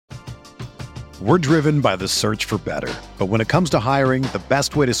We're driven by the search for better. But when it comes to hiring, the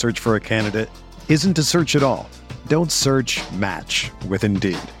best way to search for a candidate isn't to search at all. Don't search, match with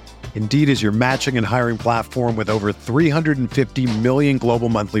Indeed. Indeed is your matching and hiring platform with over 350 million global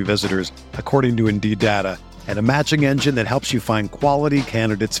monthly visitors, according to Indeed data, and a matching engine that helps you find quality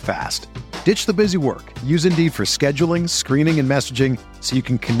candidates fast. Ditch the busy work. Use Indeed for scheduling, screening, and messaging so you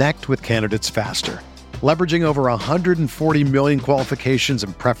can connect with candidates faster. Leveraging over 140 million qualifications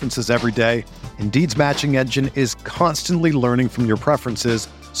and preferences every day, Indeed's matching engine is constantly learning from your preferences,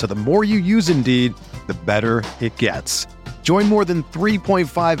 so the more you use Indeed, the better it gets. Join more than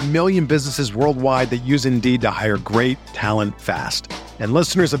 3.5 million businesses worldwide that use Indeed to hire great talent fast. And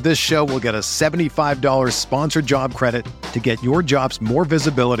listeners of this show will get a $75 sponsored job credit to get your jobs more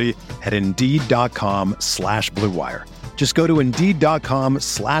visibility at Indeed.com/Blue Wire. Just go to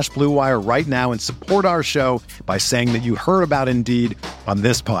Indeed.com/Blue Wire right now and support our show by saying that you heard about Indeed on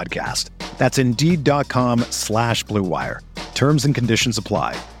this podcast. That's Indeed.com/Blue Wire. Terms and conditions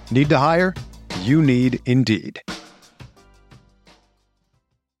apply. Need to hire? You need Indeed.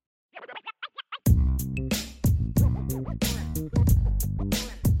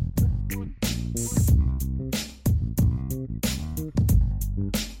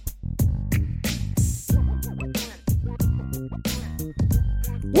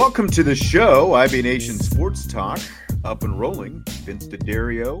 Welcome to the show, IB Nation Sports Talk, up and rolling. Vince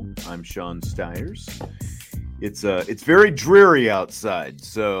D'Addario, I'm Sean Stiers. It's very dreary outside,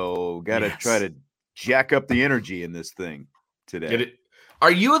 so got to try to jack up the energy in this thing today. Get it?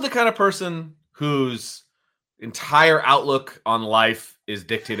 Are you the kind of person whose entire outlook on life is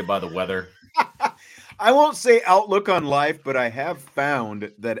dictated by the weather? I won't say outlook on life, but I have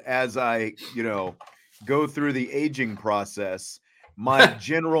found that as I, go through the aging process, my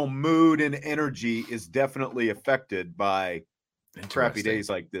general mood and energy is definitely affected by crappy days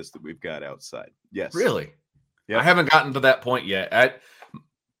like this that we've got outside. Yes. Really? Yep. I haven't gotten to that point yet.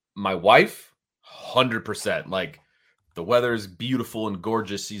 My wife, 100%. Like, the weather is beautiful and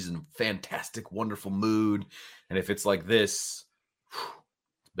gorgeous. She's in fantastic, wonderful mood. And if it's like this,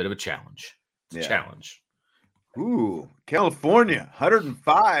 it's a bit of a challenge. It's a challenge. Ooh, California,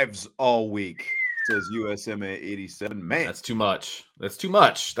 105s all week. Says USMA 87. Man, that's too much. That's too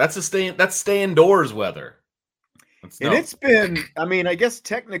much. That's stay indoors weather. And it's been, I guess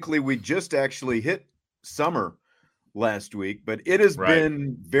technically we just actually hit summer last week, but it has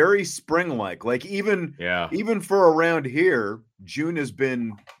been very spring-like. Like even for around here, June has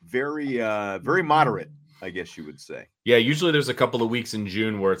been very very moderate, I guess you would say. Yeah, usually there's a couple of weeks in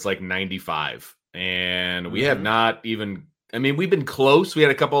June where it's like 95, and we have not even. We've been close. We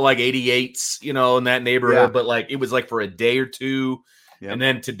had a couple of like 88s, in that neighborhood, but like it was like for a day or two. Yep. And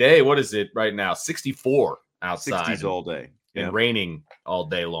then today, what is it right now? 64 outside. 60s all day. And raining all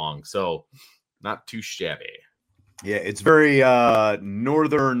day long. So not too shabby. Yeah, it's very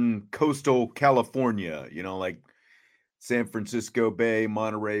northern coastal California, like San Francisco Bay,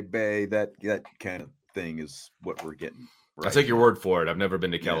 Monterey Bay, that kind of thing is what we're getting. Right. I'll take your word for it. I've never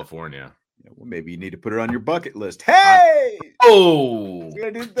been to California. Yeah, well, maybe you need to put it on your bucket list. Hey! Oh! See what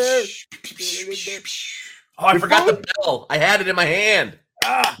I did there? Oh, I forgot the bell. I had it in my hand.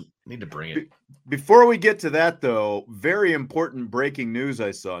 I need to bring it. Before we get to that, though, very important breaking news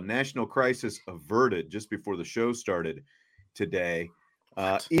I saw. National crisis averted just before the show started today.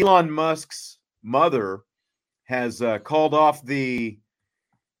 Elon Musk's mother has called off the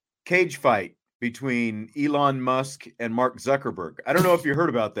cage fight between Elon Musk and Mark Zuckerberg. I don't know if you heard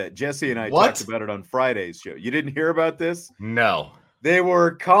about that. Jesse and I talked about it on Friday's show. You didn't hear about this? No. They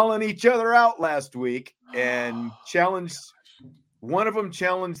were calling each other out last week and one of them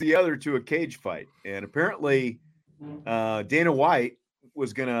challenged the other to a cage fight. And apparently Dana White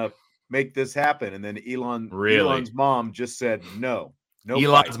was going to make this happen. And then Elon's mom just said no.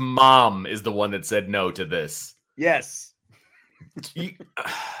 Elon's mom is the one that said no to this. Yes.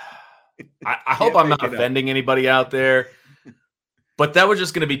 I hope I'm not offending anybody out there, but that was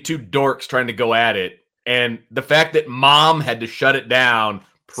just going to be two dorks trying to go at it. And the fact that mom had to shut it down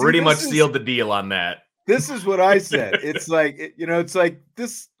pretty much sealed the deal on that. This is what I said. It's like, it's like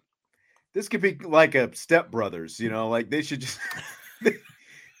this could be like a Step Brothers, like they should just,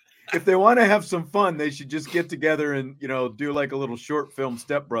 if they want to have some fun, they should just get together and, do like a little short film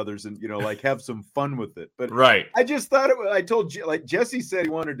Step Brothers and, like have some fun with it. But I just thought I told you, like Jesse said he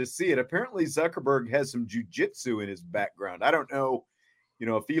wanted to see it. Apparently Zuckerberg has some jujitsu in his background. I don't know,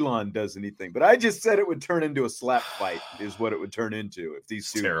 if Elon does anything, but I just said it would turn into a slap fight is what it would turn into if these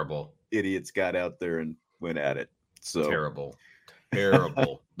two idiots got out there and went at it. So terrible.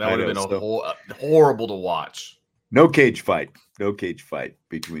 That would have been horrible to watch. No cage fight. No cage fight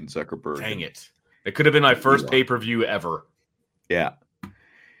between Zuckerberg. Dang it. It could have been my first pay-per-view ever. Yeah.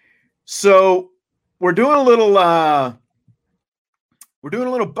 So we're doing a little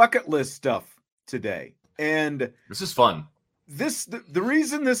bucket list stuff today. And this is fun. The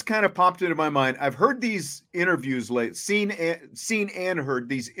reason this kind of popped into my mind, I've heard these interviews seen and heard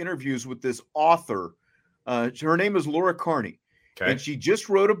these interviews with this author. Her name is Laura Carney. Okay. And she just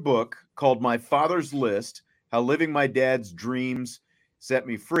wrote a book called My Father's List: How Living My Dad's Dreams Set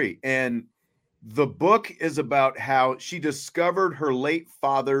Me Free. And the book is about how she discovered her late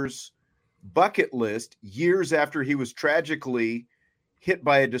father's bucket list years after he was tragically hit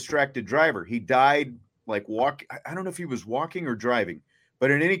by a distracted driver. He died I don't know if he was walking or driving,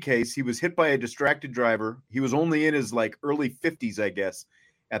 but in any case, he was hit by a distracted driver. He was only in his early 50s, I guess,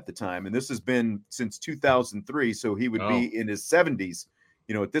 at the time. And this has been since 2003. So he would be in his 70s,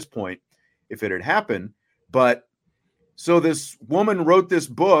 at this point, if it had happened. But so this woman wrote this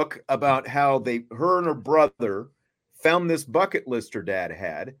book about how her and her brother found this bucket list her dad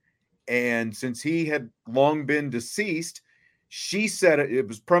had. And since he had long been deceased, she said it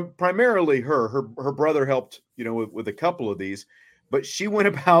was primarily her. Her brother helped, with a couple of these, but she went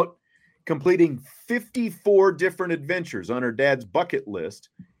about completing 54 different adventures on her dad's bucket list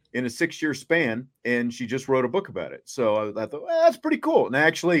in a 6-year span, and she just wrote a book about it. So I thought, well, that's pretty cool. And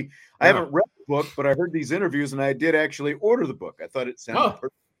actually, I haven't read the book, but I heard these interviews, and I did actually order the book. I thought it sounded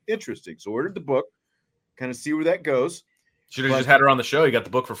interesting, so ordered the book, kind of see where that goes. Should have just had her on the show. You got the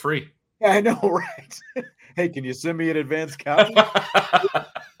book for free. Yeah, I know, right? Hey, can you send me an advance copy?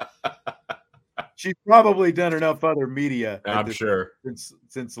 She's probably done enough other media. I'm sure.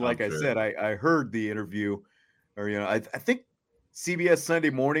 Since like I said, I heard the interview, or I think CBS Sunday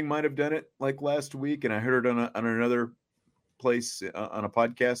Morning might have done it last week, and I heard it on another place on a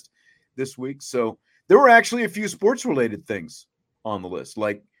podcast this week. So there were actually a few sports related things on the list.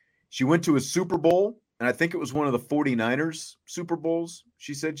 Like she went to a Super Bowl. And I think it was one of the 49ers Super Bowls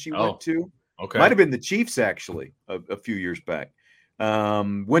she said she went to. Okay. Might have been the Chiefs, actually, a few years back.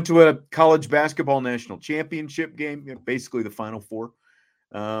 Went to a college basketball national championship game, basically the Final Four.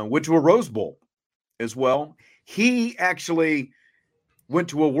 Went to a Rose Bowl as well. He actually went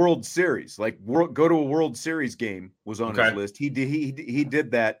to a World Series. Go to a World Series game was on his list. He did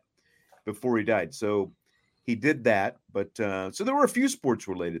that before he died. So he did that. But so there were a few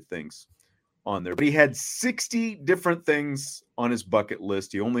sports-related things on there, but he had 60 different things on his bucket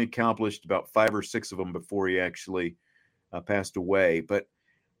list. He only accomplished about 5 or 6 of them before he actually passed away. But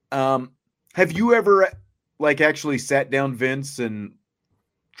have you ever actually sat down, Vince, and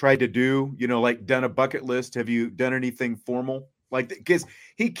tried to do, done a bucket list? Have you done anything formal because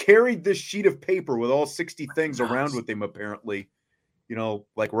he carried this sheet of paper with all 60 things around with him, apparently,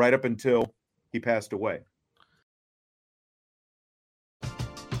 right up until he passed away.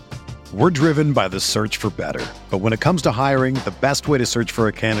 We're driven by the search for better. But when it comes to hiring, the best way to search for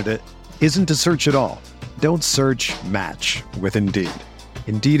a candidate isn't to search at all. Don't search, match with Indeed.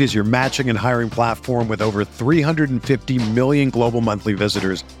 Indeed is your matching and hiring platform with over 350 million global monthly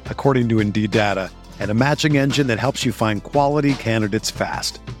visitors, according to Indeed data, and a matching engine that helps you find quality candidates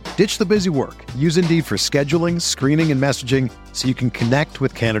fast. Ditch the busy work. Use Indeed for scheduling, screening, and messaging so you can connect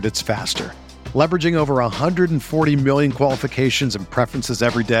with candidates faster. Leveraging over 140 million qualifications and preferences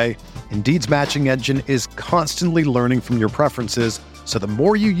every day, Indeed's matching engine is constantly learning from your preferences, so the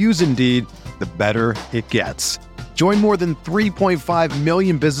more you use Indeed, the better it gets. Join more than 3.5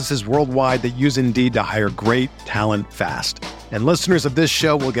 million businesses worldwide that use Indeed to hire great talent fast. And listeners of this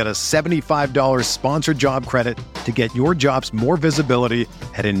show will get a $75 sponsored job credit to get your jobs more visibility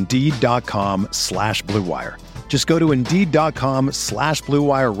at Indeed.com/Blue Wire. Just go to Indeed.com/Blue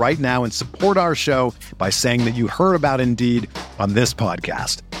Wire right now and support our show by saying that you heard about Indeed on this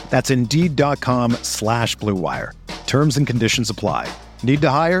podcast. That's Indeed.com/Blue Wire. Terms and conditions apply. Need to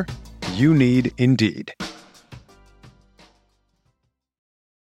hire? You need Indeed.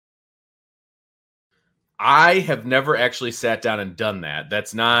 I have never actually sat down and done that.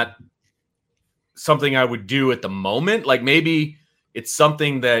 That's not something I would do at the moment. Maybe it's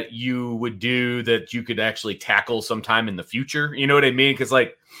something that you would do that you could actually tackle sometime in the future. You know what I mean? Because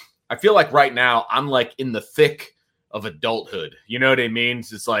I feel like right now I'm in the thick of adulthood. You know what I mean?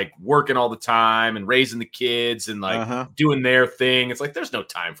 It's working all the time and raising the kids and doing their thing. It's there's no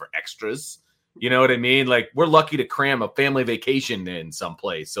time for extras. You know what I mean? We're lucky to cram a family vacation in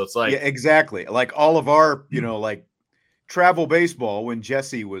someplace. So it's yeah, exactly. All of our, travel baseball when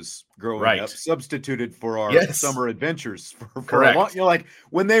Jesse was growing up substituted for our summer adventures for a long,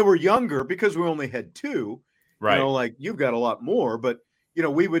 when they were younger, because we only had 2, you've got a lot more, but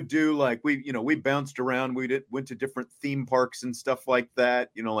we would do like we bounced around. Went to different theme parks and stuff like that.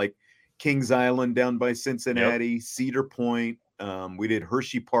 Like Kings Island down by Cincinnati, Cedar Point. We did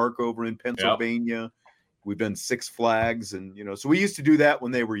Hershey Park over in Pennsylvania. Yep. We've done Six Flags, and so we used to do that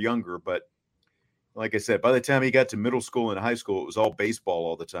when they were younger. But like I said, by the time he got to middle school and high school, it was all baseball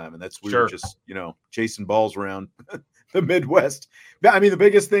all the time, and we were just chasing balls around the Midwest. I mean, the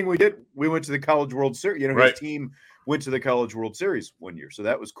biggest thing we did, we went to the College World Series. His team went to the College World Series one year, so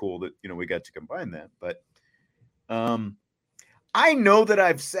that was cool that we got to combine that. But I know that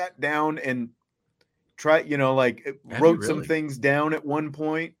I've sat down and tried, wrote some things down at one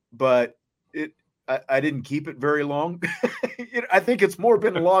point, but I didn't keep it very long. I think it's more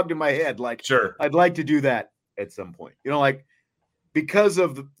been logged in my head. Like, sure, I'd like to do that at some point. Because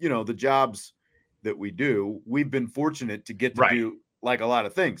of the jobs that we do, we've been fortunate to get to do like a lot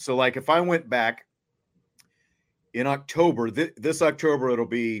of things. So, like, if I went back in October, this October, it'll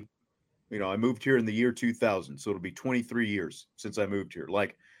be, I moved here in the year 2000, so it'll be 23 years since I moved here.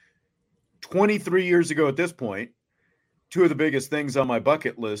 Like 23 years ago at this point, two of the biggest things on my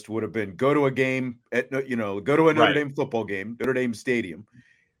bucket list would have been go to a game go to a Notre Dame football game, Notre Dame Stadium,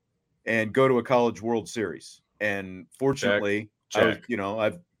 and go to a College World Series. And fortunately, check.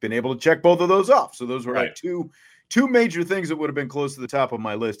 I've been able to check both of those off. So those were like two major things that would have been close to the top of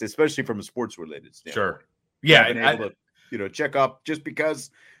my list, especially from a sports related standpoint. Sure. Yeah. I've been able to, check off just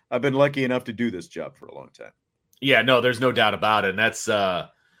because I've been lucky enough to do this job for a long time. Yeah, no, there's no doubt about it. And that's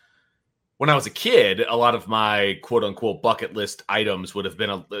when I was a kid, a lot of my quote unquote bucket list items would have been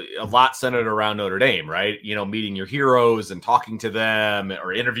a lot centered around Notre Dame, right? Meeting your heroes and talking to them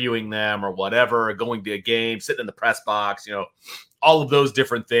or interviewing them or whatever, going to a game, sitting in the press box, all of those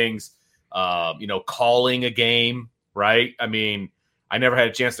different things, calling a game, right? I mean, I never had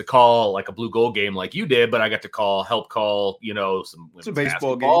a chance to call like a blue gold game like you did, but I got to help call, some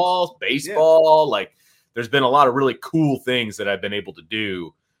baseball games. Baseball. Yeah. Like there's been a lot of really cool things that I've been able to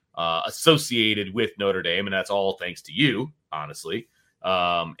do associated with Notre Dame. And that's all thanks to you, honestly.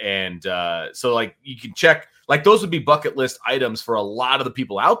 So like you can check, like those would be bucket list items for a lot of the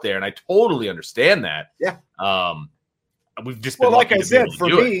people out there. And I totally understand that. Yeah. We've just been like I said, for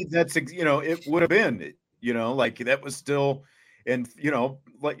me, that's, it would have been, like that was still, and,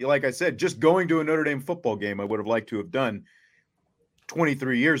 like I said, just going to a Notre Dame football game, I would have liked to have done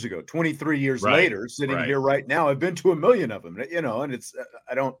 23 years ago. 23 years later, sitting here right now, I've been to a million of them, and it's,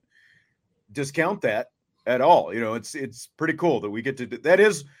 I don't discount that at all. It's pretty cool that we get to do. That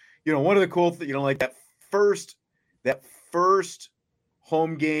is, one of the cool things, like that first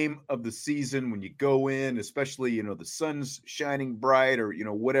home game of the season when you go in, especially, the sun's shining bright or,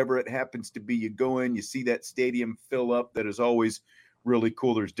 whatever it happens to be, you go in, you see that stadium fill up. That is always really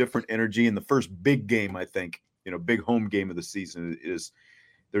cool. There's different energy. And the first big game, I think, big home game of the season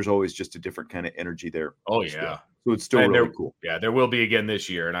there's always just a different kind of energy there. Oh yeah. So it's still really cool. Yeah. There will be again this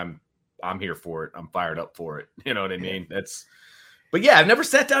year, and I'm here for it. I'm fired up for it. You know what I mean? But yeah, I've never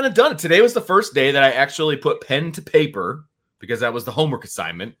sat down and done it. Today was the first day that I actually put pen to paper, because that was the homework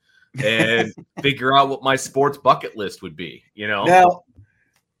assignment, and figure out what my sports bucket list would be, Now,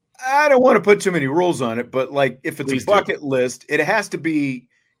 I don't want to put too many rules on it, but like if it's a bucket list, it has to be,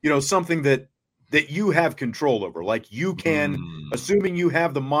 something that you have control over. Like you can, assuming you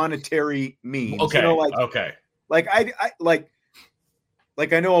have the monetary means. Okay. Okay. Like I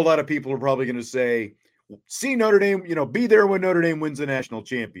know a lot of people are probably going to say, see Notre Dame, be there when Notre Dame wins a national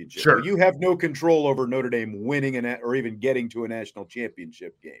championship. Sure. Well, you have no control over Notre Dame winning or even getting to a national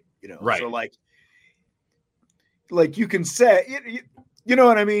championship game, Right. So like you can say, you know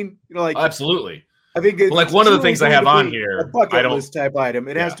what I mean? Absolutely. I think like one of the things I have on here, a bucket list type item.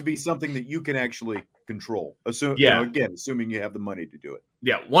 It has to be something that you can actually control. Assuming you have the money to do it.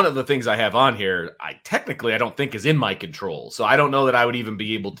 Yeah. One of the things I have on here, I don't think is in my control. So I don't know that I would even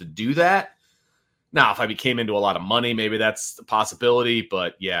be able to do that. Now, if I became into a lot of money, maybe that's a possibility.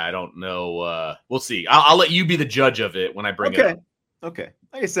 But yeah, I don't know. We'll see. I'll let you be the judge of it when I bring it up. Okay.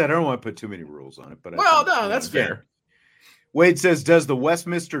 Like I said, I don't want to put too many rules on it. But that's fair. Wade says, does the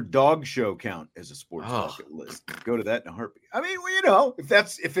Westminster Dog Show count as a sports bucket list? Go to that in a heartbeat. I mean,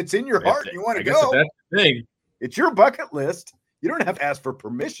 if it's in your heart, you want to go. That's the thing. It's your bucket list. You don't have to ask for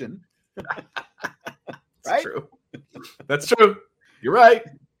permission. Right? True. That's true. You're right.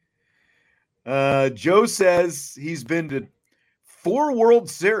 Joe says he's been to 4 World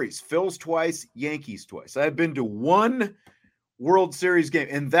Series, Phil's twice, Yankees twice. I've been to 1 World Series game,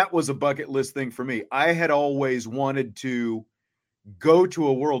 and that was a bucket list thing for me. I had always wanted to go to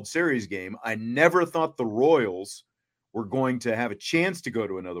a World Series game. I never thought the Royals were going to have a chance to go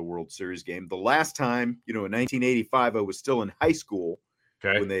to another World Series game. The last time, in 1985, I was still in high school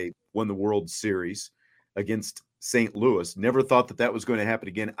when they won the World Series against St. Louis. Never thought that was going to happen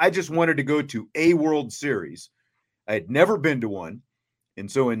again. I just wanted to go to a World Series. I had never been to one. And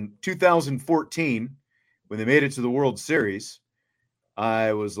so in 2014, when they made it to the World Series,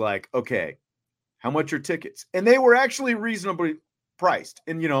 I was like, okay, how much are tickets? And they were actually reasonably priced.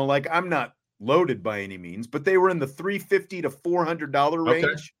 And, like I'm not loaded by any means, but they were in the $350 to $400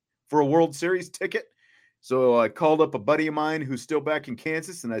 range for a World Series ticket. So I called up a buddy of mine who's still back in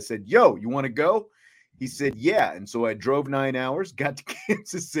Kansas, and I said, yo, you want to go? He said, yeah. And so I drove 9 hours, got to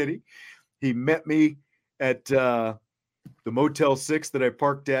Kansas City. He met me at the Motel 6 that I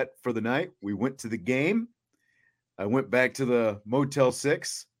parked at for the night. We went to the game. I went back to the Motel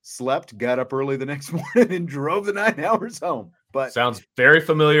 6, slept, got up early the next morning, and drove the 9 hours home. But sounds very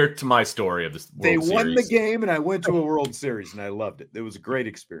familiar to my story of this World Series. They won the game, and I went to a World Series, and I loved it. It was a great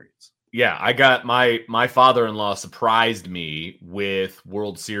experience. Yeah, I got my father-in-law surprised me with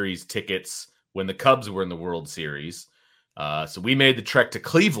World Series tickets when the Cubs were in the World Series. So we made the trek to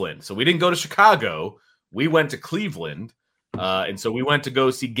Cleveland. So we didn't go to Chicago. We went to Cleveland. And so we went to go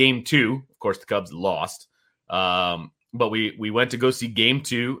see Game 2. Of course, the Cubs lost. But we went to go see Game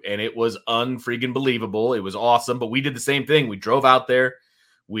 2, and it was unfreaking believable. It was awesome. But we did the same thing. We drove out there.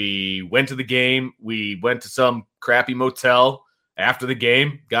 We went to the game. We went to some crappy motel after the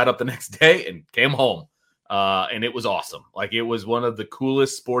game, got up the next day, and came home. And it was awesome. Like, it was one of the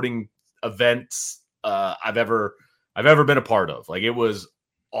coolest sporting events I've ever been a part of. Like, it was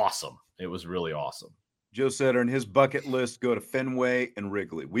awesome. It was really awesome. Joe said on his bucket list, go to Fenway and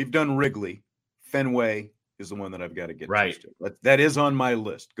Wrigley. We've done Wrigley. Fenway is the one that I've got to get to. That is on my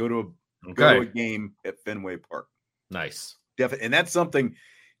list. Go to a game at Fenway Park. Nice. Definitely. And that's something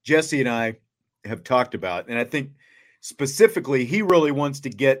Jesse and I have talked about. And I think specifically, he really wants to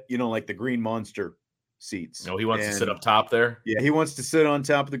get, like the Green Monster seats. No, he wants to sit up top there. Yeah, he wants to sit on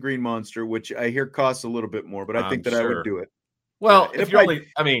top of the Green Monster, which I hear costs a little bit more, but I think that I would do it. Well, if you're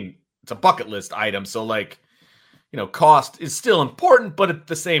it's a bucket list item. So cost is still important, but at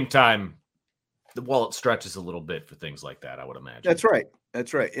the same time, the wallet stretches a little bit for things like that, I would imagine. That's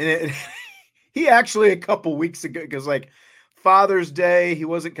right. And he actually, a couple weeks ago, because Father's Day, he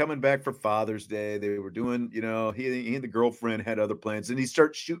wasn't coming back for Father's Day. They were doing, he and the girlfriend had other plans, and he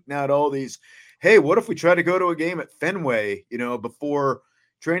starts shooting out all these, hey, what if we try to go to a game at Fenway, before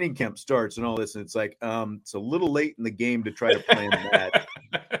training camp starts and all this? And it's like, it's a little late in the game to try to plan that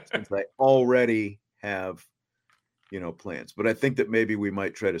since I already have, plans. But I think that maybe we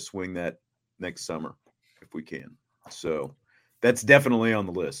might try to swing that next summer if we can. So that's definitely on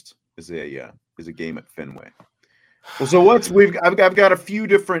the list is a game at Fenway. Well, so I've got a few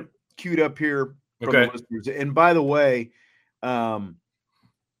different queued up here from the listeners. And by the way,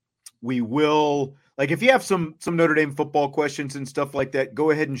 we will, if you have some Notre Dame football questions and stuff like that,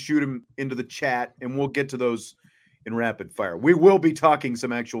 go ahead and shoot them into the chat, and we'll get to those in rapid fire. We will be talking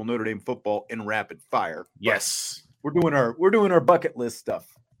some actual Notre Dame football in rapid fire. Yes, we're doing our bucket list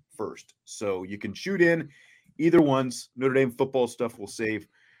stuff first, so you can shoot in either one's. Notre Dame football stuff we'll save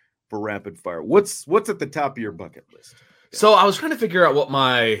for rapid fire. What's at the top of your bucket list? So I was trying to figure out what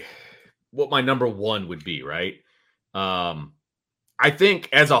my number one would be, right? I think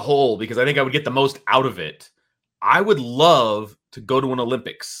as a whole, because I think I would get the most out of it, I would love to go to an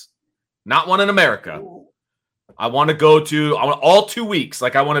Olympics. Not one in America. I want to go to all 2 weeks.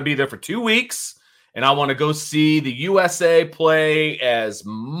 I want to be there for 2 weeks, and I want to go see the USA play as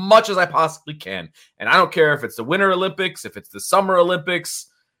much as I possibly can. And I don't care if it's the Winter Olympics, if it's the Summer Olympics.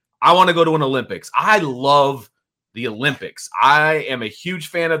 I want to go to an Olympics. I love the Olympics. I am a huge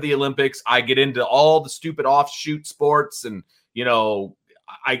fan of the Olympics. I get into all the stupid offshoot sports, and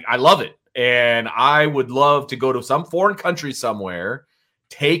I love it. And I would love to go to some foreign country somewhere,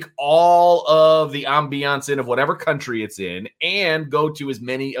 take all of the ambiance in of whatever country it's in, and go to as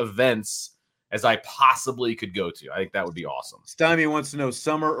many events as I possibly could go to. I think that would be awesome. Stymie wants to know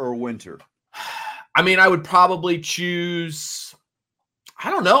summer or winter. I would probably choose, I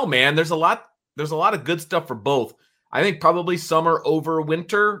don't know, man. There's a lot of good stuff for both. I think probably summer over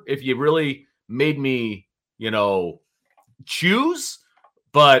winter if you really made me, choose,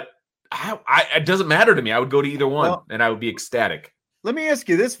 but it doesn't matter to me. I would go to either one, and I would be ecstatic. Let me ask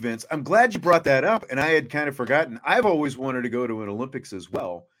you this, Vince. I'm glad you brought that up, and I had kind of forgotten. I've always wanted to go to an Olympics as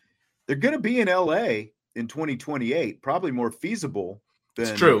well. They're going to be in LA in 2028, probably more feasible than,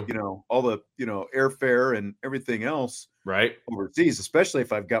 it's true. All the, airfare and everything else right overseas, especially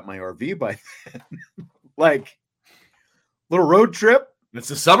if I've got my RV by then. Little road trip. It's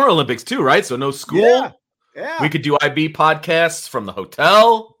the Summer Olympics too, right? So no school. Yeah. We could do IB podcasts from the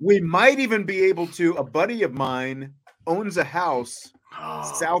hotel. We might even be able to. A buddy of mine owns a house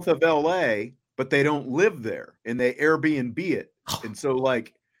south of LA, but they don't live there and they Airbnb it. And so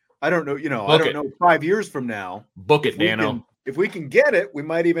like, I don't know, I don't know 5 years from now. Book it, Dano. If we can get it, we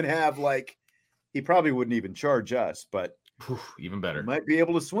might even have like, he probably wouldn't even charge us, but even better. We might be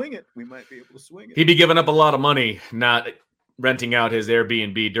able to swing it. He'd be giving up a lot of money not renting out his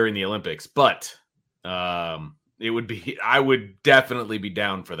Airbnb during the Olympics, but it would be, I would definitely be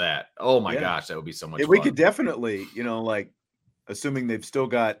down for that. Oh my gosh, that would be so much fun. We could definitely, like assuming they've still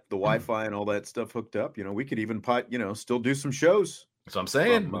got the Wi-Fi and all that stuff hooked up, we could even still do some shows. That's what I'm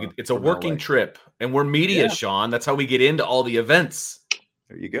saying. It's a working trip and we're media, Sean. That's how we get into all the events.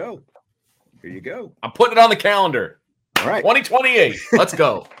 There you go. I'm putting it on the calendar. All right. 2028. Let's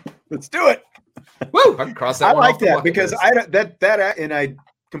go. Let's do it. Woo! I can cross that. I like that because I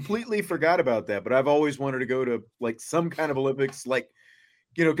completely forgot about that. But I've always wanted to go to like some kind of Olympics, like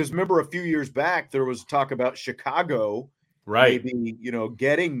because remember a few years back there was talk about Chicago, right? Maybe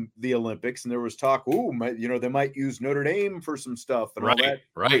getting the Olympics, and there was talk, they might use Notre Dame for some stuff and all that,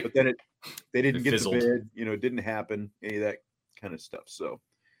 right? But then they didn't get the bid. It didn't happen. Any of that kind of stuff. So.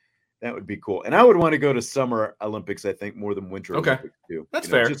 That would be cool. And I would want to go to Summer Olympics, I think, more than Winter Olympics too. That's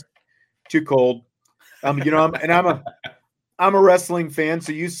fair. Just too cold. I'm a wrestling fan.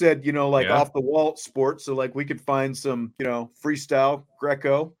 So you said, off the wall sports. So like we could find some, freestyle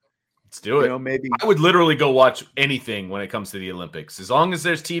Greco. Let's do it. Maybe I would literally go watch anything when it comes to the Olympics. As long as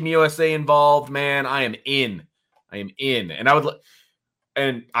there's Team USA involved, man, I am in. And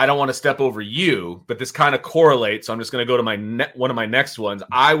and I don't want to step over you, but this kind of correlates. So I'm just going to go to one of my next ones.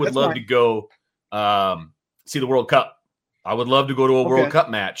 I would love to go see the World Cup. I would love to go to a World Cup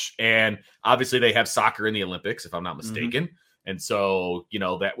match. And obviously they have soccer in the Olympics, if I'm not mistaken. Mm-hmm. And so,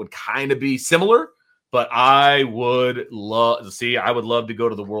 that would kind of be similar, but I would love to go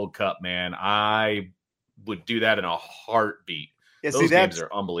to the World Cup, man. I would do that in a heartbeat. Yeah, those games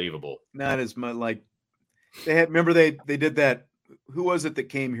are unbelievable. Not as much like remember they did that. Who was it that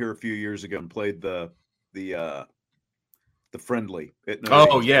came here a few years ago and played the friendly at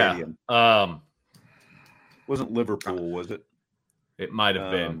Notre Dame Stadium? Wasn't Liverpool, was it? It might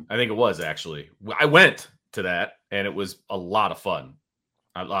have been. I think it was actually. I went to that and it was a lot of fun.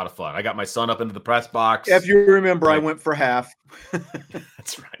 I got my son up into the press box. If you remember, I went for half.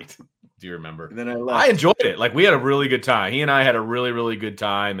 That's right. Do you remember? And then I left. I enjoyed it. Like we had a really good time. He and I had a really, really good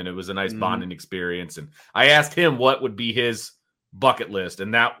time, and it was a nice bonding experience. And I asked him what would be his bucket list,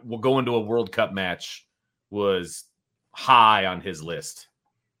 and that will go into a World Cup match was high on his list.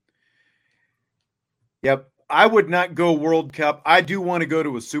 Yep. I would not go World Cup. I do want to go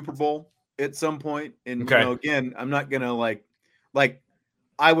to a Super Bowl at some point. And again, I'm not gonna like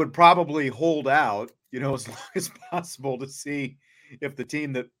I would probably hold out, as long as possible to see if the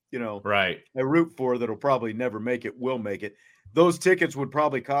team that, I root for that'll probably never make it will make it. Those tickets would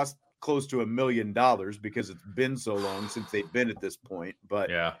probably cost close to $1 million because it's been so long since they've been at this point. But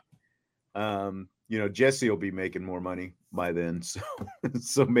Jesse will be making more money by then.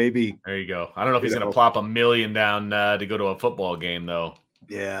 So maybe there you go. I don't know if he's going to plop $1 million down to go to a football game though.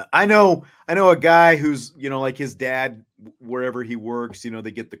 Yeah, I know a guy who's, like his dad, wherever he works,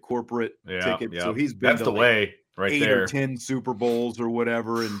 they get the corporate ticket. Yeah. So he's been the way right 8 there. or 10 Super Bowls or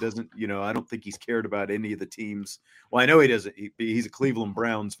whatever, and doesn't, I don't think he's cared about any of the teams. Well, I know he doesn't. He's a Cleveland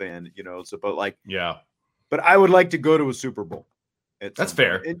Browns fan, but I would like to go to a Super Bowl. That's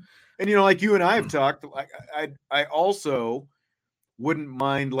fair. And like you and I have talked, like I also wouldn't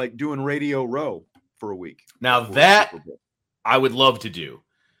mind like doing Radio Row for a week. Now that I would love to do.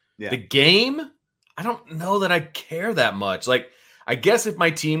 Yeah. The game, I don't know that I care that much. Like, I guess if my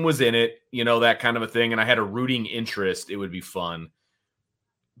team was in it, that kind of a thing, and I had a rooting interest, it would be fun.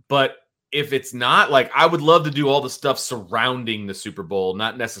 But if it's not, like, I would love to do all the stuff surrounding the Super Bowl,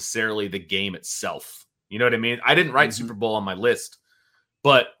 not necessarily the game itself. You know what I mean? I didn't write Super Bowl on my list,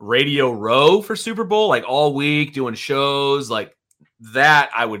 but Radio Row for Super Bowl, like all week doing shows, like that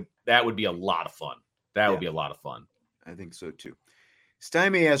would be a lot of fun. That would be a lot of fun. I think so too.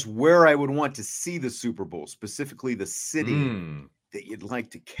 Stymie asks where I would want to see the Super Bowl, specifically the city that you'd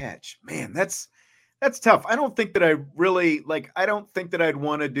like to catch. Man, that's tough. I don't think that I really I don't think that I'd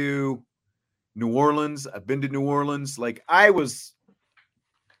want to do New Orleans. I've been to New Orleans. Like I was,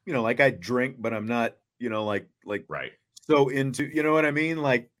 I drink, but I'm not, right. So into, you know what I mean?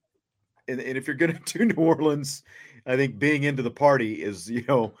 Like, and if you're going to do New Orleans, I think being into the party is,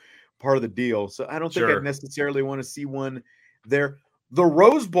 part of the deal. So I don't think I'd necessarily want to see one there. The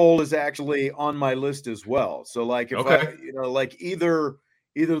Rose Bowl is actually on my list as well. So like if I, either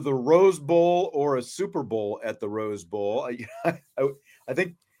the Rose Bowl or a Super Bowl at the Rose Bowl, I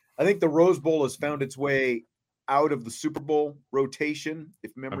think the Rose Bowl has found its way out of the Super Bowl rotation,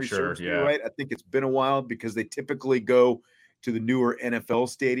 if memory serves me yeah. right. I think it's been a while because they typically go to the newer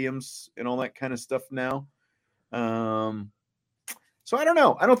NFL stadiums and all that kind of stuff now. So I don't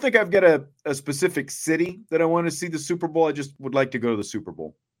know. I don't think I've got a specific city that I want to see the Super Bowl. I just would like to go to the Super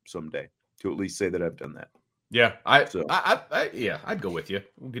Bowl someday to at least say that I've done that. Yeah, I'd go with you.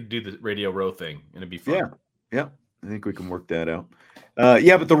 We could do the Radio Row thing, and it'd be fun. Yeah. I think we can work that out.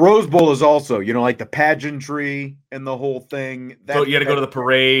 But the Rose Bowl is also, like the pageantry and the whole thing. So you got to go to the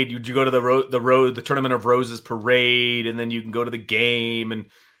parade. You go to the Tournament of Roses parade, and then you can go to the game. And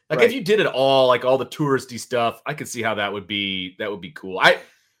if you did it all, like all the touristy stuff, I could see how that would be cool.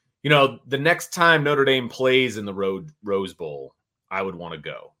 The next time Notre Dame plays in the Rose Bowl, I would want to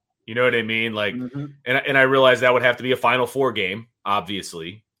go. You know what I mean? Like, and I realize that would have to be a Final Four game,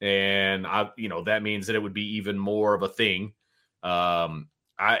 obviously. And that means that it would be even more of a thing.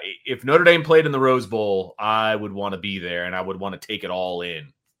 If Notre Dame played in the Rose Bowl, I would want to be there, and I would want to take it all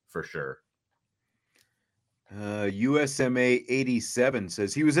in for sure. USMA 87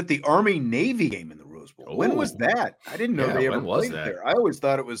 says he was at the Army Navy game in the Rose Bowl. When was that? I didn't know they ever played there. I always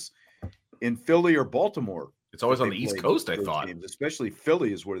thought it was in Philly or Baltimore. It's always on the East Coast, I thought. Games, especially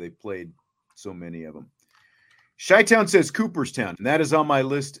Philly is where they played so many of them. Chi-Town says Cooperstown, and that is on my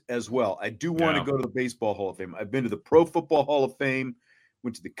list as well. I do want to go to the Baseball Hall of Fame. I've been to the Pro Football Hall of Fame,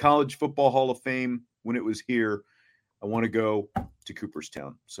 went to the College Football Hall of Fame when it was here. I want to go to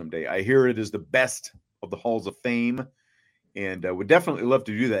Cooperstown someday. I hear it is the best of the Halls of Fame, and I would definitely love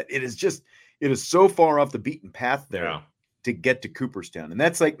to do that. It is so far off the beaten path there to get to Cooperstown. And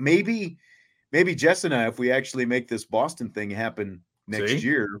that's like maybe Jess and I, if we actually make this Boston thing happen next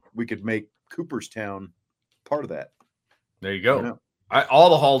year, we could make Cooperstown part of that. There you go. All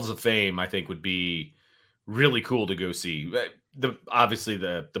the Halls of Fame, I think, would be really cool to go see. Obviously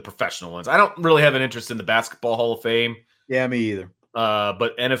the professional ones. I don't really have an interest in the Basketball Hall of Fame. Yeah, me either.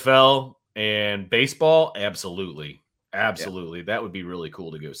 But NFL and baseball, absolutely. That would be really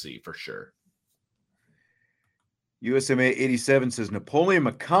cool to go see for sure. USMA 87 says Napoleon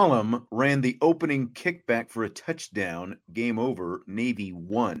McCollum ran the opening kickback for a touchdown. Game over. Navy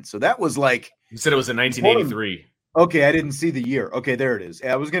won. So that was like, you said it was in 1983. Okay, I didn't see the year. Okay, there it is.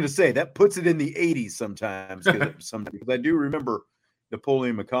 I was going to say that puts it in the 80s sometimes because I do remember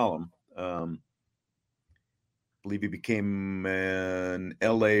Napoleon McCollum. Believe he became an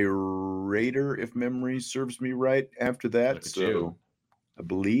LA Raider, if memory serves me right, after that. So I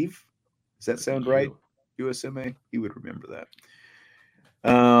believe. Does that sound right? USMA? He would remember that.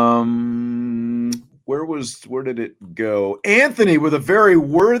 Where did it go? Anthony with a very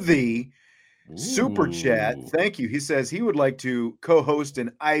worthy super chat. Thank you. He says he would like to co-host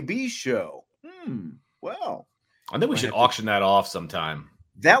an IB show. Well, I think we should auction that off sometime.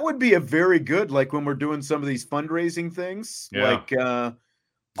 That would be a very good, like when we're doing some of these fundraising things, like a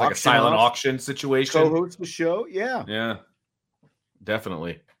silent auction situation. Co-host the show. Yeah,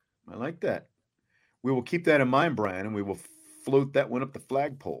 definitely. I like that. We will keep that in mind, Brian, and we will float that one up the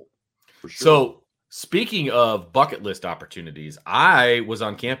flagpole for sure. So, speaking of bucket list opportunities, I was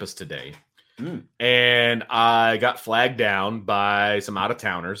on campus today, and I got flagged down by some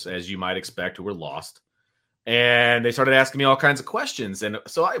out-of-towners, as you might expect, who were lost. And they started asking me all kinds of questions. And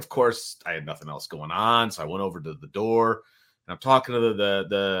so, I had nothing else going on, so I went over to the door, and I'm talking to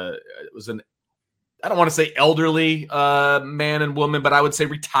it was an, I don't want to say elderly man and woman, but I would say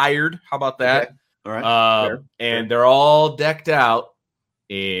retired. How about that? Okay. All right. And they're all decked out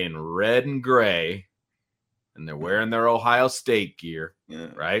in red and gray, and they're wearing their Ohio State gear,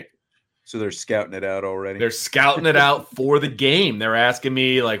 right? So they're scouting it out already. They're scouting it out for the game. They're asking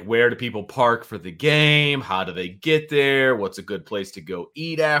me, like, where do people park for the game? How do they get there? What's a good place to go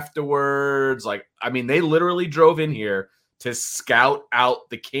eat afterwards? Like, I mean, they literally drove in here to scout out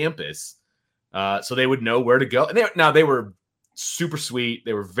the campus so they would know where to go. And they were super sweet.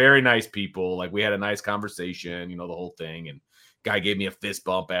 They were very nice people. Like, we had a nice conversation, the whole thing. And guy gave me a fist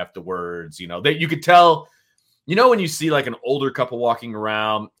bump afterwards. You could tell, when you see like an older couple walking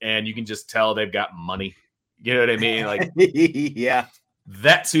around and you can just tell they've got money. You know what I mean? Like, yeah,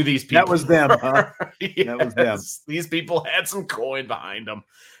 that's who these people. That was them. Huh? Yes, that was them. These people had some coin behind them,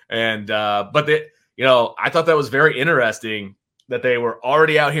 and but I thought that was very interesting that they were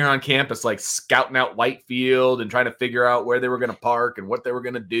already out here on campus, like scouting out Whitefield and trying to figure out where they were going to park and what they were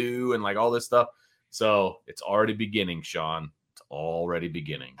going to do and like all this stuff. So it's already beginning, Sean. It's already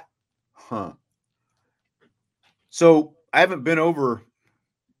beginning. Huh. So I haven't been over.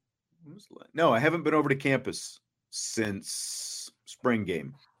 No, I haven't been over to campus since spring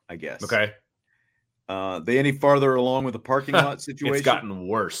game, I guess. Okay. They any farther along with the parking lot situation? It's gotten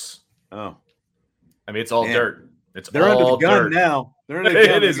worse. Oh. I mean, it's all dirt. They're under the gun dirt. now. They're under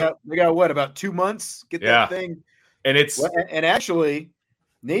the gun. They got what, about 2 months? Get that thing. And and actually,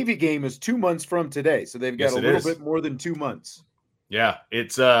 Navy game is 2 months from today, so they've got a little bit more than 2 months. Yeah,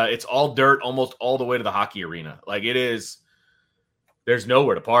 it's all dirt almost all the way to the hockey arena. Like it is. There's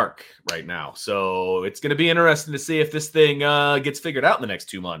nowhere to park right now, so it's going to be interesting to see if this thing gets figured out in the next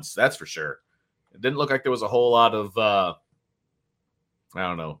 2 months. That's for sure. It didn't look like there was a whole lot of I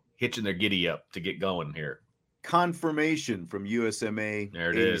don't know, hitching their giddy up to get going here. Confirmation from USMA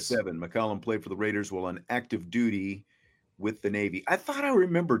there it 87. Is. McCollum played for the Raiders while on active duty with the Navy. I thought I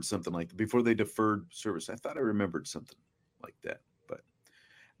remembered something like that before they deferred service. I thought I remembered something like that, but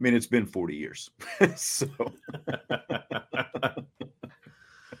I mean, it's been 40 years. So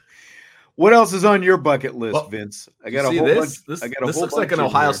what else is on your bucket list, Vince? I got a whole bunch. This looks like an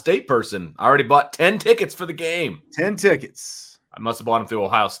Ohio State person. I already bought 10 tickets for the game. 10 tickets. I must have bought them through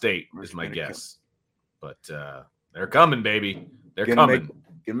Ohio State, is my guess. But they're coming, baby. They're coming.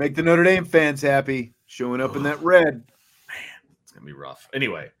 Gonna make the Notre Dame fans happy, showing up in that red. Man, it's gonna be rough.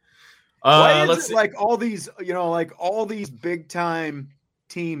 Anyway, why is it like all these, like all these big time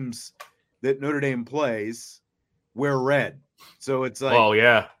teams that Notre Dame plays wear red? So it's like, oh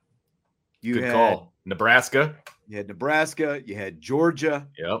yeah, good call. Nebraska. You had Nebraska. You had Georgia.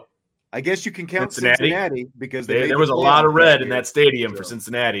 Yep. I guess you can count Cincinnati because there was a lot of red in that stadium for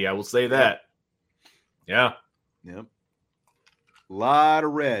Cincinnati. I will say that. Yeah. Yep. A lot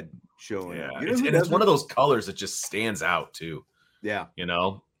of red showing. Yeah. It's one of those colors that just stands out too. Yeah.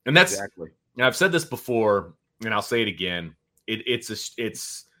 And that's exactly. And I've said this before, and I'll say it again.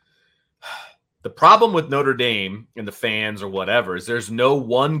 It's the problem with Notre Dame and the fans or whatever is there's no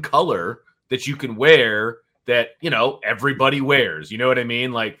one color that you can wear that, everybody wears. You know what I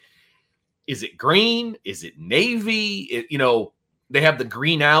mean? Like, is it green? Is it navy? They have the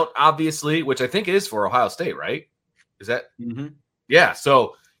green out, obviously, which I think it is for Ohio State, right? Is that? Mm-hmm. Yeah.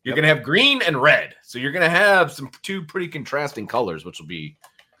 So you're going to have green and red. So you're going to have two pretty contrasting colors, which will be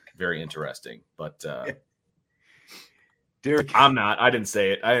very interesting. But Derek, I didn't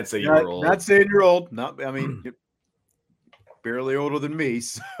say it. I didn't say you were old. Not saying you're old. You're barely older than me.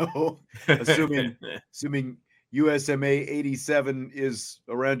 So assuming USMA 87 is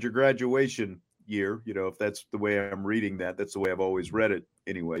around your graduation year, if that's the way I'm reading that's the way I've always read it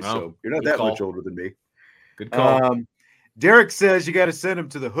anyway. Oh, so you're not that much older than me. Good call. Derek says you got to send him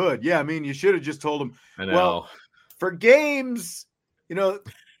to the hood. Yeah, I mean, you should have just told him. I know. Well, for games,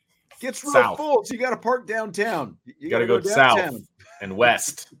 gets real full, so you got to park downtown. You got to go south and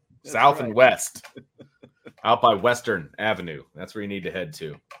west. South and west. Out by Western Avenue. That's where you need to head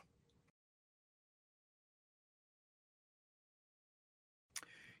to.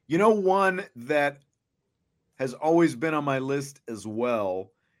 One that has always been on my list as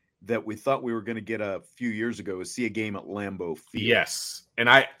well that we thought we were going to get a few years ago is see a game at Lambeau Field. Yes. And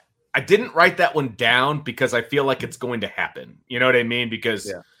I didn't write that one down because I feel like it's going to happen. You know what I mean?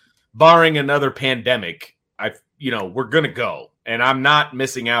 Because barring another pandemic, we're going to go. And I'm not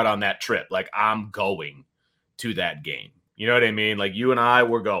missing out on that trip. Like, I'm going to that game. You know what I mean? Like, you and I,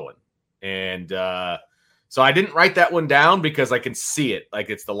 we're going. And so I didn't write that one down because I can see it. Like,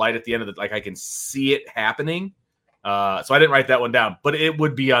 it's the light at the end of I can see it happening. So I didn't write that one down, but it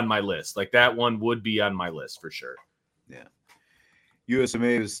would be on my list. Like, that one would be on my list for sure. Yeah.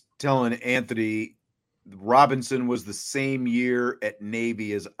 USMA was telling Anthony Robinson was the same year at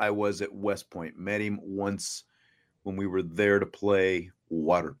Navy as I was at West Point. Met him once when we were there to play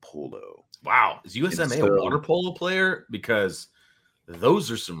water polo. Wow. Is USMA a water polo player? Because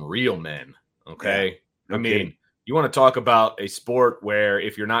those are some real men. Okay. Yeah. I mean, you want to talk about a sport where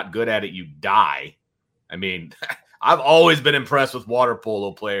if you're not good at it, you die. I mean, I've always been impressed with water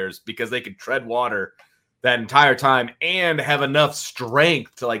polo players because they can tread water that entire time and have enough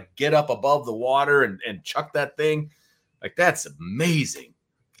strength to get up above the water and chuck that thing. Like, that's amazing.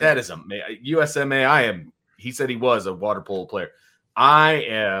 That is amazing. USMA, he said he was a water polo player. I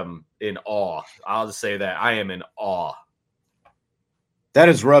am in awe. I'll just say that. I am in awe. That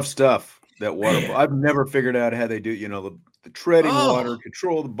is rough stuff, that water polo. I've never figured out how they do, the treading water,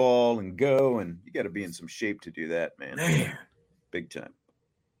 control the ball and go. And you got to be in some shape to do that, man. Big time.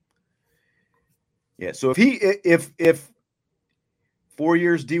 Yeah. So if 4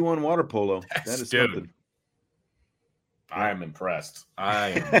 years D1 water polo, that is something. I am impressed.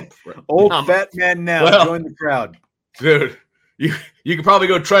 Old fat man now. Join the crowd. Dude, you can probably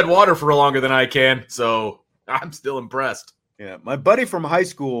go tread water for longer than I can. So I'm still impressed. Yeah. My buddy from high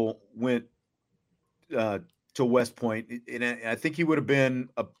school went to West Point, and I think he would have been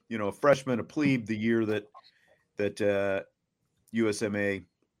a freshman, a plebe the year that USMA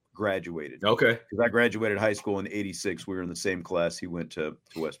graduated. Okay. Because I graduated high school in '86. We were in the same class. He went to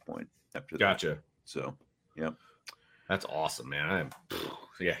West Point after that. Gotcha. So, yeah. That's awesome, man.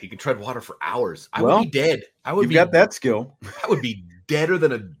 Yeah, he can tread water for hours. I would be dead. You've got that skill. I would be deader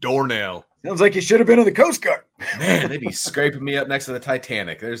than a doornail. Sounds like you should have been in the Coast Guard. Man, they'd be scraping me up next to the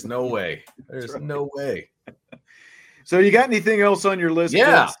Titanic. There's no way. There's no way. So you got anything else on your list?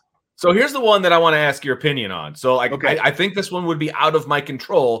 Yeah. Vince? So here's the one that I want to ask your opinion on. So Okay. I think this one would be out of my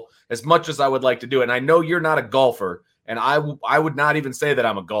control as much as I would like to do it. And I know you're not a golfer, and I would not even say that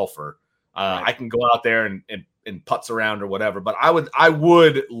I'm a golfer. Right. I can go out there and putz around or whatever, but I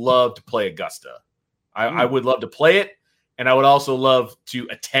would love to play Augusta. I would love to play it, and I would also love to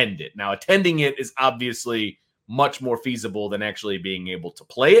attend it. Now, attending it is obviously much more feasible than actually being able to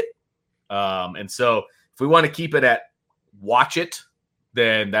play it. And so if we want to keep it at watch it,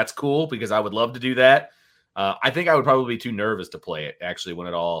 then that's cool because I would love to do that. I think I would probably be too nervous to play it actually when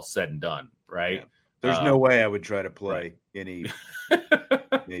it all said and done. Right. Yeah. There's no way I would try to play any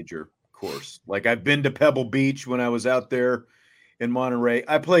major course. Like I've been to Pebble Beach when I was out there in Monterey.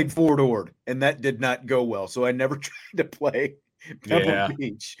 I played Fort Ord and that did not go well. So I never tried to play Pebble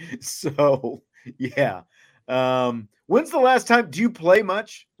Beach. So yeah. When's the last time? Do you play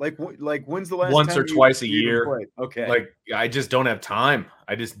much? Like when's the last once time or twice a year? Played? Okay. Like I just don't have time.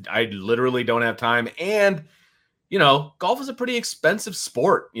 I literally don't have time. And golf is a pretty expensive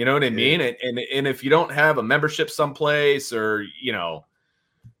sport. You know what I mean? And if you don't have a membership someplace or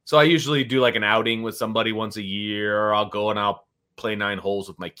so I usually do like an outing with somebody once a year, or I'll go and I'll play 9 holes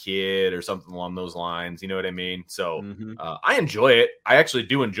with my kid or something along those lines. You know what I mean? So I enjoy it. I actually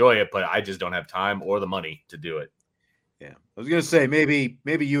do enjoy it, but I just don't have time or the money to do it. Yeah. I was going to say, maybe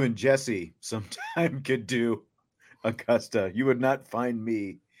you and Jesse sometime could do Augusta. You would not find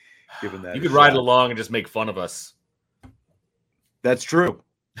me given that. You could ride along and just make fun of us. That's true.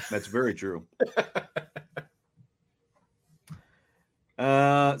 That's very true.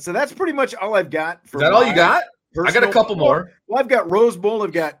 So that's pretty much all I've got. Is that all you got? I got a couple more. Well, I've got Rose Bowl.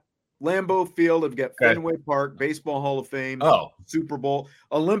 I've got Lambeau Field. I've got Fenway Park, Baseball Hall of Fame, Super Bowl.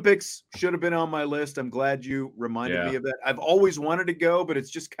 Olympics should have been on my list. I'm glad you reminded me of that. I've always wanted to go, but it's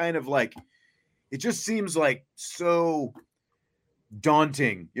just kind of like, it just seems like so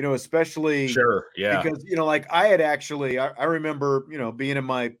daunting, especially because, like I had actually, I remember, being in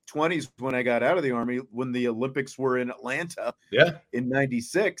my 20s when I got out of the Army, when the Olympics were in Atlanta in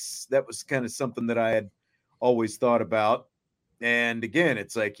 96, that was kind of something that I had always thought about. And again,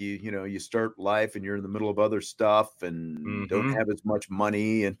 it's like, you start life and you're in the middle of other stuff and don't have as much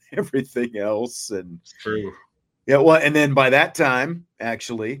money and everything else. And it's true. Yeah. Well, and then by that time,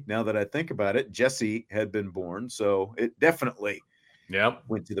 actually, now that I think about it, Jesse had been born. So it definitely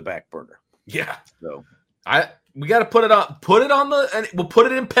went to the back burner. Yeah. So we got to put it on and we'll put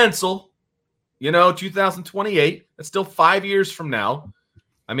it in pencil, 2028. That's still 5 years from now.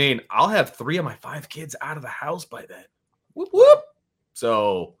 I mean, I'll have 3 of my 5 kids out of the house by then. Whoop, whoop.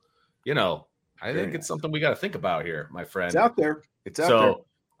 So, I think it's something we got to think about here, my friend. It's out there. So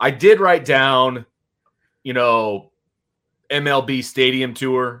I did write down, MLB stadium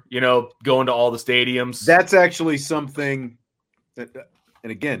tour, going to all the stadiums. That's actually something that,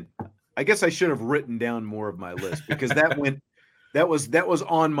 and again, I guess I should have written down more of my list because that was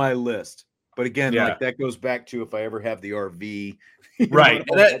on my list. But again, like that goes back to if I ever have the RV, right?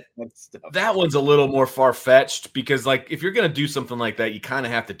 That one's a little more far-fetched because, like, if you're gonna do something like that, you kind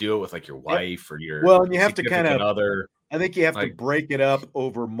of have to do it with like your wife or your and you have to kind of other. I think you have to break it up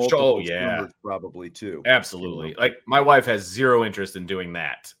over multiple numbers, probably too. Absolutely. Like my wife has zero interest in doing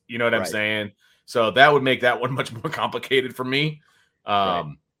that. You know what I'm saying? So that would make that one much more complicated for me. That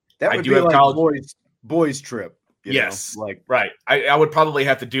would be like boys trip. Yes. Right. I would probably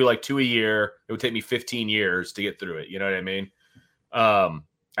have to do like 2 a year. It would take me 15 years to get through it. You know what I mean?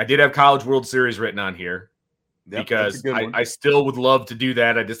 I did have College World Series written on here because I still would love to do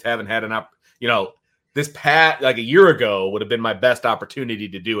that. I just haven't had this like a year ago would have been my best opportunity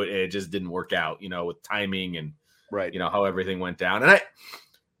to do it. And it just didn't work out, with timing and how everything went down. And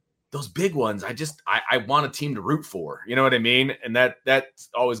those big ones, I want a team to root for, you know what I mean? And that's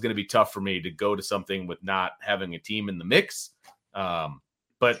always going to be tough for me to go to something with not having a team in the mix.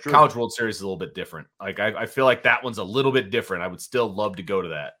 But College World Series is a little bit different. Like I feel like that one's a little bit different. I would still love to go to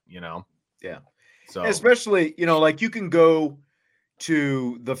that, Yeah. So especially, like you can go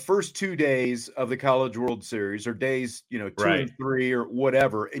to the first 2 days of the College World Series or days, 2 and 3 or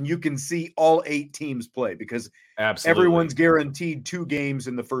whatever, and you can see all 8 teams play because everyone's guaranteed 2 games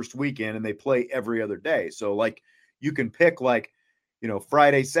in the first weekend and they play every other day. So like you can pick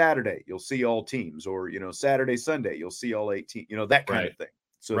Friday, Saturday, you'll see all teams, or, Saturday, Sunday, you'll see all 8 teams, that kind of thing.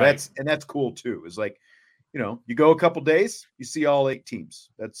 So that's cool too. It's like, you go a couple days, you see all 8 teams.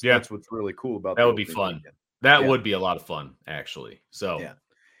 That's what's really cool about that. Would be fun. Weekend. That would be a lot of fun, actually. So yeah.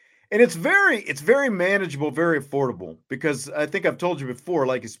 And it's very manageable, very affordable, because I think I've told you before,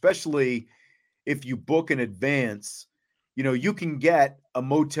 like, especially if you book in advance, you can get a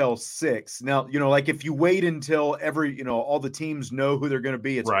Motel 6. Now, like if you wait until all the teams know who they're going to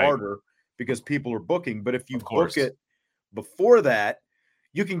be, it's harder because people are booking. But if you book it before that,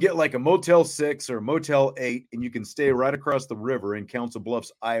 you can get like a Motel 6 or a Motel 8, and you can stay right across the river in Council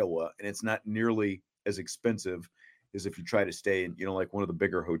Bluffs, Iowa, and it's not nearly as expensive as if you try to stay in, like one of the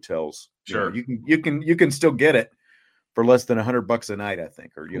bigger hotels. Sure. You can still get it for less than $100 a night, I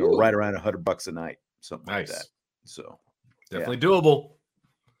think, or, right around $100 a night, something like that. So definitely doable.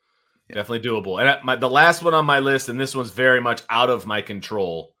 Yeah. Definitely doable. And the last one on my list, and this one's very much out of my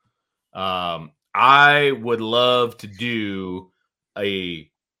control. I would love to do a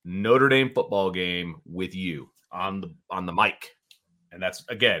Notre Dame football game with you on the mic. And that's,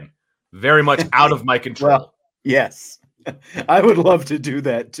 again, very much out of my control. Well, yes. I would love to do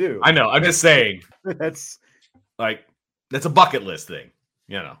that too. I know. I'm just saying. That's a bucket list thing,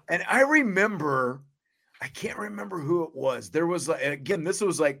 And I remember, I can't remember who it was. There was, again, this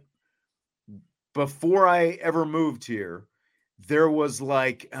was like before I ever moved here. There was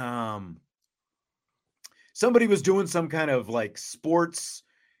like somebody was doing some kind of like sports,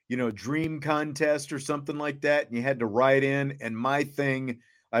 dream contest or something like that, and you had to write in. And my thing,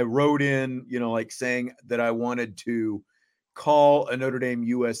 I wrote in, like saying that I wanted to call a Notre Dame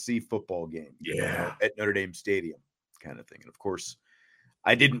USC football game, at Notre Dame Stadium, kind of thing. And of course,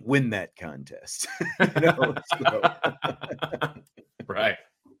 I didn't win that contest. Right.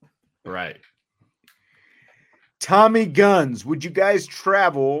 Tommy Guns, would you guys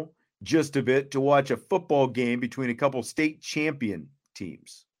travel just a bit to watch a football game between a couple state champion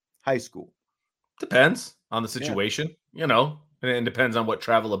teams, high school? Depends on the situation, and it depends on what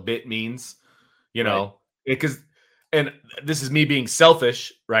travel a bit means, because, and this is me being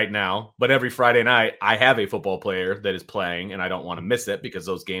selfish right now, but every Friday night I have a football player that is playing and I don't want to miss it because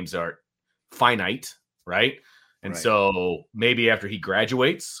those games are finite. Right. And so maybe after he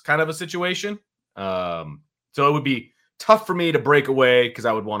graduates, kind of a situation. So it would be tough for me to break away because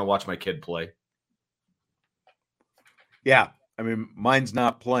I would want to watch my kid play. Yeah. I mean, mine's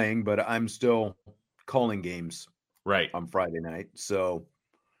not playing, but I'm still calling games on Friday night. So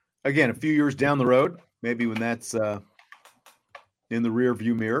again, a few years down the road, maybe when that's in the rear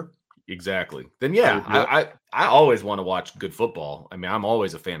view mirror. Exactly. Then, I always want to watch good football. I mean, I'm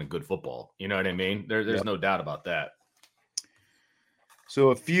always a fan of good football. You know what I mean? There's no doubt about that.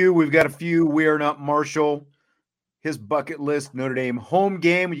 So we've got a few. We Are Not Marshall. His bucket list, Notre Dame home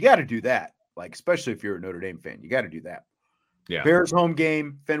game. You got to do that. Like, especially if you're a Notre Dame fan, you got to do that. Yeah. Bears home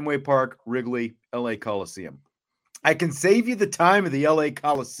game, Fenway Park, Wrigley, LA Coliseum. I can save you the time of the LA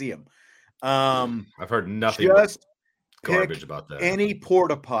Coliseum. I've heard nothing but garbage about that. Any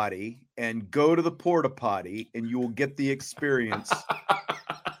porta potty and go to the porta potty, and you will get the experience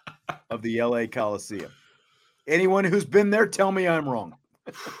of the LA Coliseum. Anyone who's been there, tell me I'm wrong.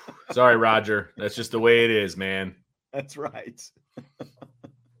 Sorry, Roger. That's just the way it is, man. That's right.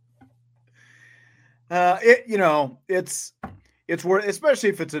 It's worth, especially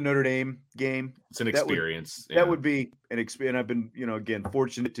if it's a Notre Dame game. It's an experience. That would be an experience. I've been, again,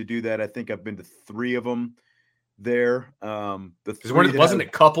 fortunate to do that. I think I've been to 3 of them there. Wasn't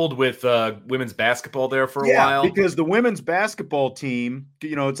it coupled with women's basketball there for a while? Because the women's basketball team,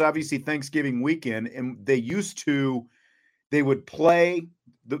 it's obviously Thanksgiving weekend, and they would play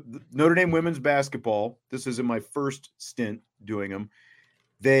the Notre Dame women's basketball. This is in my first stint doing them.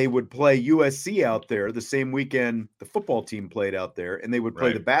 They would play USC out there the same weekend the football team played out there, and they would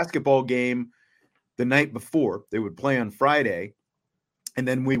play the basketball game the night before. They would play on Friday, and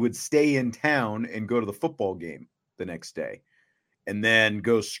then we would stay in town and go to the football game the next day, and then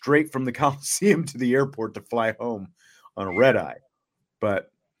go straight from the Coliseum to the airport to fly home on a red eye.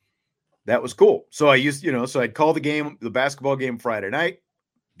 But that was cool. So I used, so I'd call the basketball game Friday night,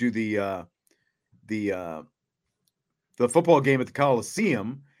 do the football game at the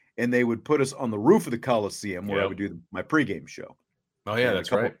Coliseum, and they would put us on the roof of the Coliseum where I would do my pregame show. Oh yeah,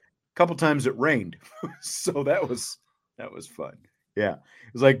 that's right. A couple times it rained, so that was fun. Yeah,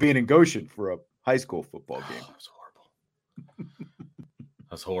 it was like being in Goshen for a high school football game. That was horrible.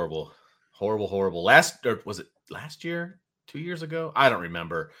 That's horrible. Horrible. Was it last year? 2 years ago? I don't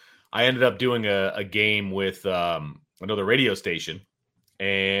remember. I ended up doing a game with another radio station,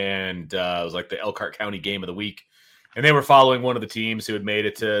 and it was like the Elkhart County game of the week. And they were following one of the teams who had made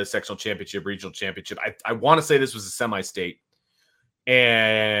it to sectional championship, regional championship. I want to say this was a semi-state.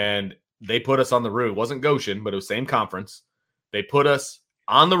 And they put us on the roof. It wasn't Goshen, but it was same conference. They put us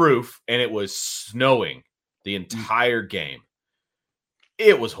on the roof, and it was snowing the entire game.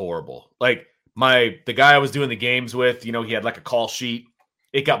 It was horrible. Like the guy I was doing the games with, he had like a call sheet.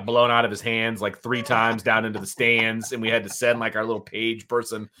 It got blown out of his hands like 3 times down into the stands, and we had to send like our little page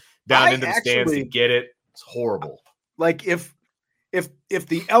person down into the stands to get it. It's horrible. Like if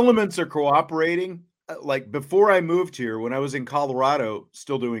the elements are cooperating, like before I moved here, when I was in Colorado,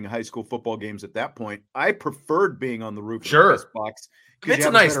 still doing high school football games at that point, I preferred being on the roof of the press box. It's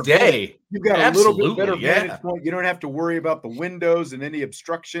a nice day. You've got a little bit better vantage point. You don't have to worry about the windows and any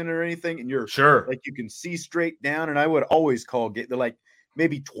obstruction or anything. And you're like, you can see straight down. And I would always call like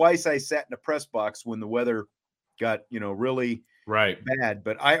maybe twice I sat in a press box when the weather got, really bad.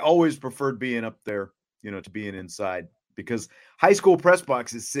 But I always preferred being up there, to being inside, because high school press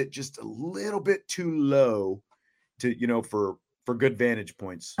boxes sit just a little bit too low to, for good vantage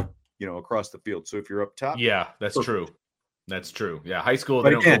points, across the field. So if you're up top. Yeah, that's true. That's true. Yeah. High school, they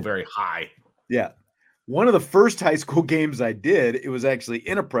don't go very high. Yeah. One of the first high school games I did, it was actually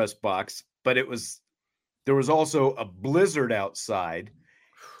in a press box, but there was also a blizzard outside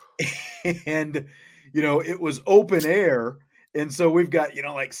and, it was open air. And so we've got,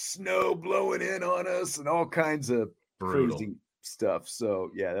 like snow blowing in on us and all kinds of crazy stuff. So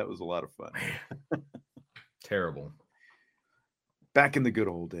yeah, that was a lot of fun. Terrible. Back in the good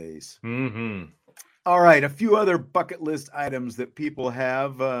old days. Mm-hmm. All right, a few other bucket list items that people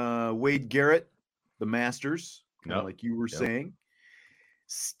have. Wade Garrett, the Masters, like you were saying.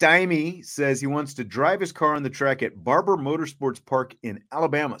 Stymie says he wants to drive his car on the track at Barber Motorsports Park in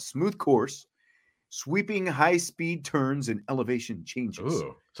Alabama. Smooth course, sweeping high-speed turns and elevation changes.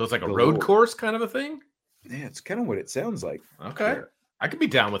 Ooh, so it's like a road course kind of a thing? Yeah, it's kind of what it sounds like. Okay. Yeah. I could be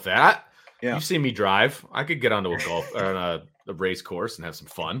down with that. Yeah. You see me drive. I could get onto a golf or on a race course and have some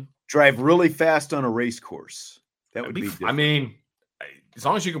fun. Drive really fast on a race course. That would be different. I mean, as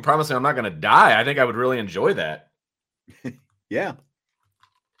long as you can promise me I'm not going to die, I think I would really enjoy that. Yeah.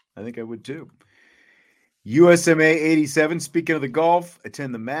 I think I would too. USMA 87, speaking of the golf,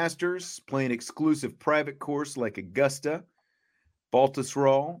 attend the Masters, play an exclusive private course like Augusta,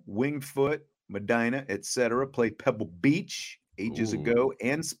 Baltusrol, Winged Foot, Medina, etc. Play Pebble Beach ages ago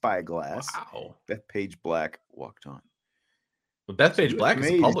and Spyglass. Wow. Bethpage Black walked on. But Bethpage Black is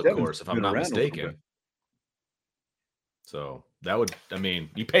a public course, if I'm not mistaken. So that would,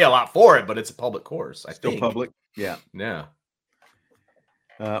 you pay a lot for it, but it's a public course. I think. Still public. Yeah. Yeah.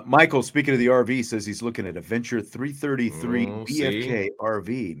 Michael, speaking of the RV, says he's looking at a Venture 333 BFK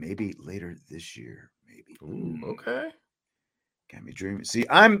RV, maybe later this year. Maybe. Okay. Got me dreaming. See,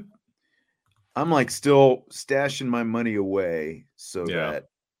 I'm like still stashing my money away so that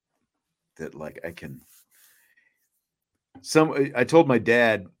like I can. I told my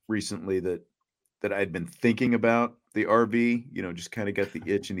dad recently that I'd been thinking about the RV, just kind of got the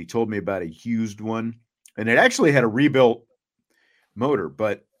itch, and he told me about a used one, and it actually had a rebuilt motor,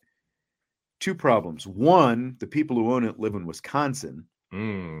 but 2 problems. 1, the people who own it live in Wisconsin.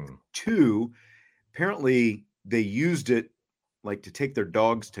 2, apparently they used it like to take their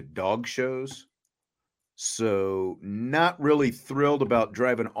dogs to dog shows. So not really thrilled about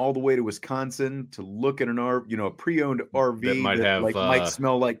driving all the way to Wisconsin to look at an RV, a pre-owned RV that might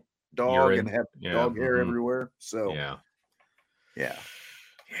smell like dog urine. And have dog hair everywhere. So yeah.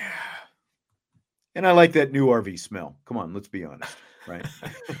 And I like that new RV smell. Come on, let's be honest, right?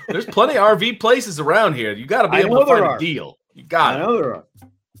 There's plenty of RV places around here. You got to be able to find a deal. You got it.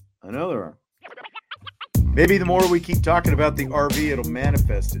 I know there are. Maybe the more we keep talking about the RV, it'll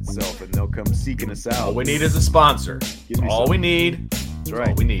manifest itself and they'll come seeking us out. All we need is a sponsor. That's all we need. That's right.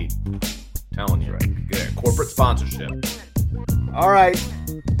 All we need. I'm telling you. Right. Good. Corporate sponsorship. All right.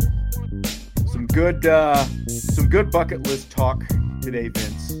 Some good bucket list talk today,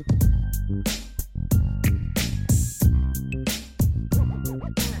 Vince.